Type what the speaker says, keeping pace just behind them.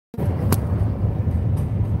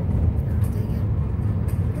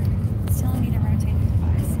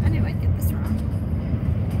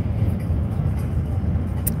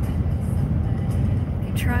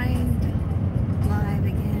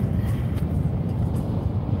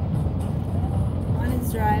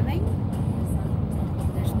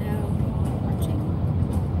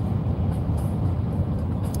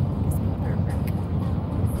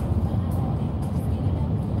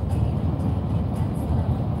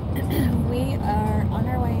on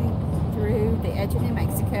our way through the edge of New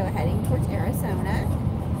Mexico heading towards Arizona.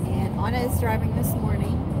 And Anna is driving this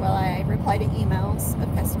morning while I reply to emails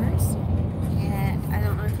of customers. And I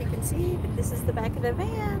don't know if you can see, but this is the back of the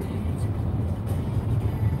van.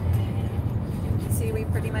 You can see we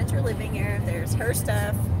pretty much are living here. There's her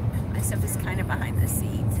stuff. My stuff is kind of behind the seat.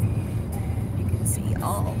 You can see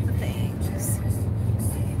all the things.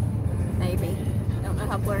 Maybe. I don't know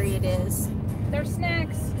how blurry it is. There's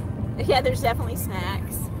snacks. Yeah, there's definitely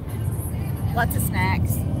snacks. Lots of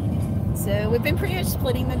snacks. So we've been pretty much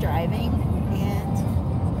splitting the driving,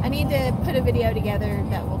 and I need to put a video together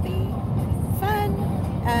that will be fun.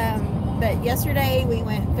 But yesterday we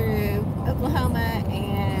went through Oklahoma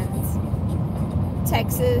and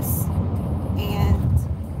Texas and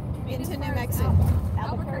into New Mexico.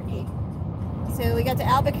 Albuquerque. So we got to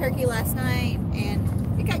Albuquerque last night,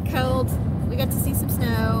 and it got cold. We got to see some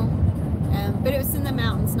snow, but it was in the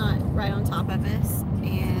mountains, not right on top of us,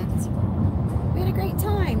 and we had a great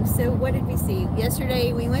time. So what did we see?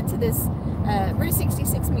 Yesterday we went to this Route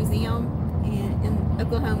 66 museum in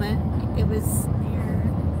Oklahoma. It was near,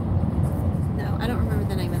 no, I don't remember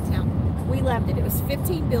the name of the town. We loved it. It was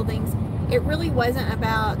 15 buildings. It really wasn't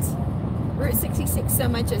about Route 66 so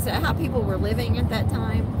much as how people were living at that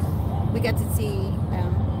time. We got to see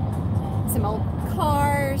some old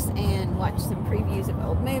cars and watch some previews of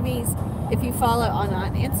old movies. If you follow Anna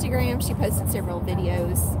on Instagram, she posted several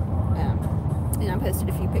videos, and I posted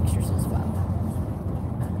a few pictures as well.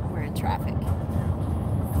 We're in traffic.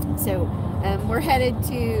 So we're headed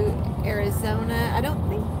to Arizona. I don't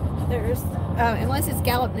think there's, unless it's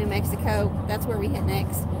Gallup, New Mexico, that's where we hit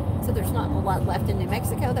next. So there's not a lot left in New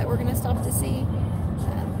Mexico that we're going to stop to see.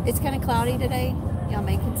 It's kind of cloudy today. Y'all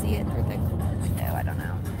may can see it through the window. I don't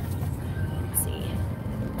know. Let's see.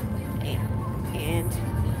 And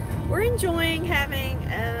we're enjoying having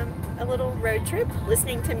a little road trip,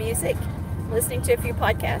 listening to music, listening to a few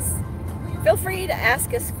podcasts. Feel free to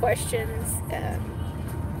ask us questions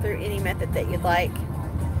through any method that you'd like.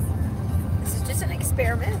 This is just an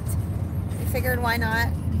experiment. We figured why not.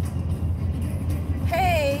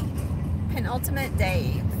 Hey, Penultimate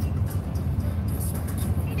Dave.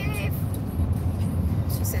 Hey, Dave.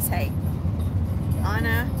 She says, hey.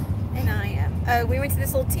 Anna and I am. We went to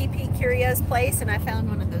this little TP Curios place, and I found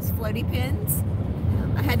one of those floaty pins.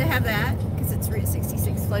 I had to have that because it's Route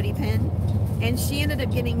 66 floaty pin. And she ended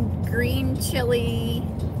up getting green chili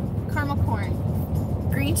caramel corn.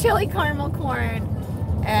 Green chili caramel corn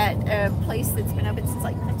at a place that's been open since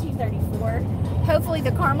like 1934. Hopefully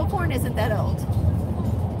the caramel corn isn't that old.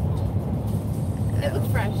 It looks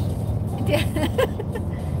fresh.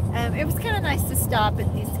 It was kind of nice to stop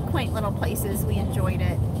at these quaint little places. We enjoyed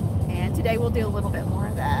it, and today we'll do a little bit more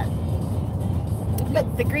of that.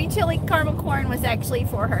 But the green chili caramel corn was actually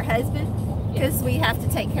for her husband, because we have to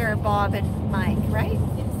take care of Bob and Mike, right?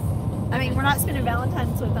 Yes. I mean, we're not spending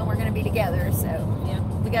Valentine's with them. We're going to be together, so Yeah.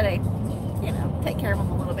 we got to, you know, take care of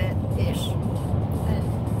them a little bit-ish.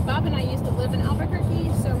 Bob and I used to live in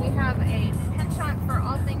Albuquerque, so we have a penchant for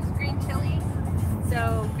all things green chili.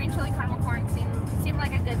 So green chili caramel corn seemed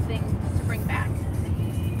like a good thing to bring back.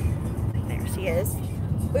 There she is.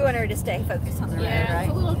 We want her to stay focused on the road, right?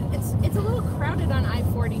 It's a little crowded on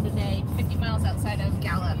I-40 today, 50 miles outside of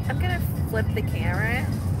Gallup. I'm going to flip the camera.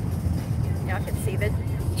 Y'all can see the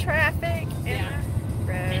traffic and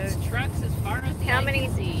the road. It's trucks as far as the How eye many?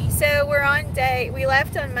 can see. So we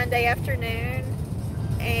left on Monday afternoon,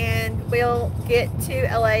 and we'll get to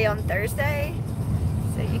LA on Thursday.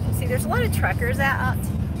 So you can see there's a lot of truckers out.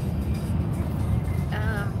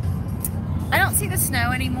 I don't see the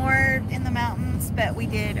snow anymore in the mountains, but we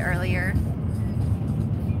did earlier.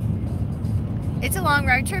 It's a long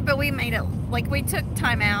road trip, but we made it, like, we took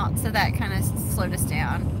time out, so that kind of slowed us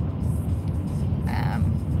down.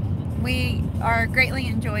 We are greatly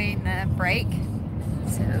enjoying the break,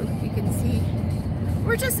 so you can see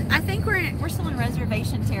I think we're still in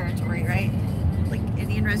reservation territory, right? Like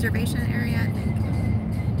Indian reservation area, I think.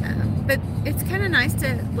 But it's kind of nice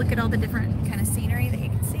to look at all the different kind of scenery that you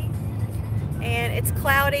can see. And it's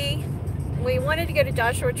cloudy. We wanted to go to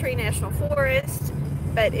Joshua Tree National Forest,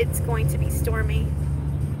 but it's going to be stormy.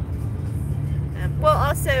 Well,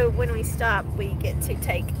 also when we stop, we get to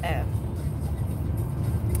take,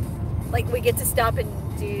 we get to stop and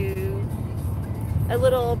do a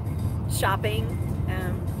little shopping,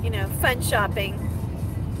 you know, fun shopping.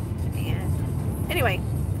 And anyway,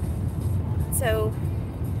 so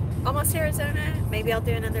almost Arizona. Maybe I'll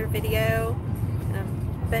do another video,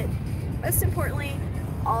 but most importantly,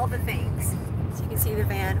 all the things. So you can see the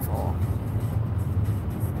van full.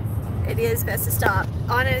 It is best to stop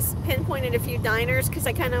Honest pinpointed a few diners because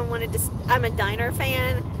I kind of wanted to. I'm a diner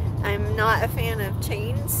fan. I'm not a fan of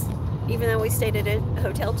chains, even though we stayed at a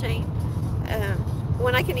hotel chain.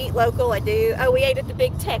 When I can eat local, I do. Oh, we ate at the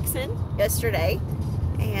Big Texan yesterday,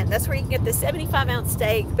 and that's where you can get the 75-ounce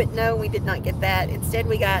steak. But no, we did not get that. Instead,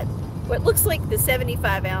 we got what looks like the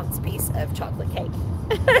 75-ounce piece of chocolate cake,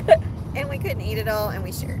 and we couldn't eat it all, and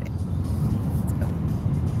we shared it. So,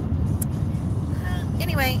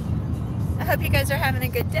 anyway. I hope you guys are having a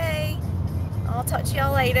good day. I'll talk to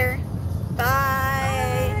y'all later.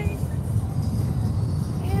 Bye.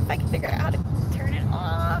 And if I can figure out how to turn it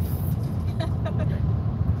off.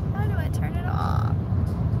 How do I turn it off?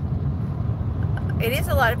 It is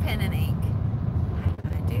a lot of pen and ink. How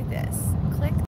do I do this? Click